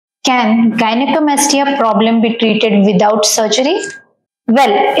Can gynecomastia problem be treated without surgery?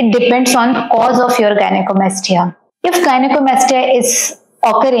 Well, it depends on cause of your gynecomastia. If gynecomastia is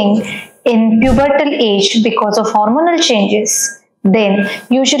occurring in pubertal age because of hormonal changes, then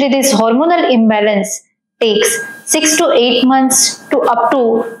usually this hormonal imbalance takes 6 to 8 months to up to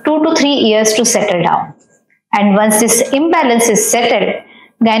 2 to 3 years to settle down. And once this imbalance is settled,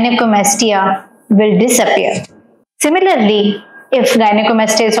 gynecomastia will disappear. Similarly, if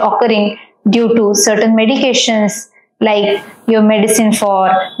gynecomastia is occurring due to certain medications like your medicine for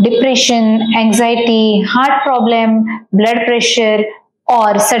depression, anxiety, heart problem, blood pressure,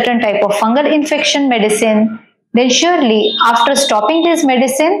 or certain type of fungal infection medicine, then surely after stopping this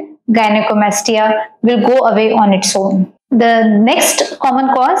medicine, gynecomastia will go away on its own. The next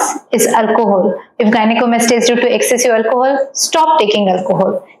common cause is alcohol. If gynecomastia is due to excessive alcohol, stop taking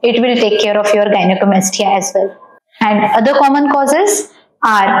alcohol. It will take care of your gynecomastia as well. And other common causes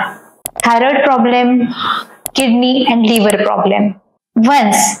are thyroid problem, kidney and liver problem.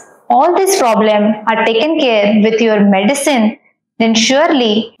 Once all these problems are taken care with your medicine, then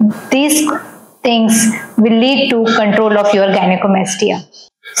surely these things will lead to control of your gynecomastia.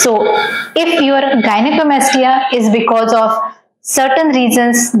 So if your gynecomastia is because of certain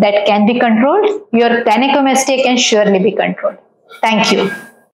reasons that can be controlled, your gynecomastia can surely be controlled. Thank you.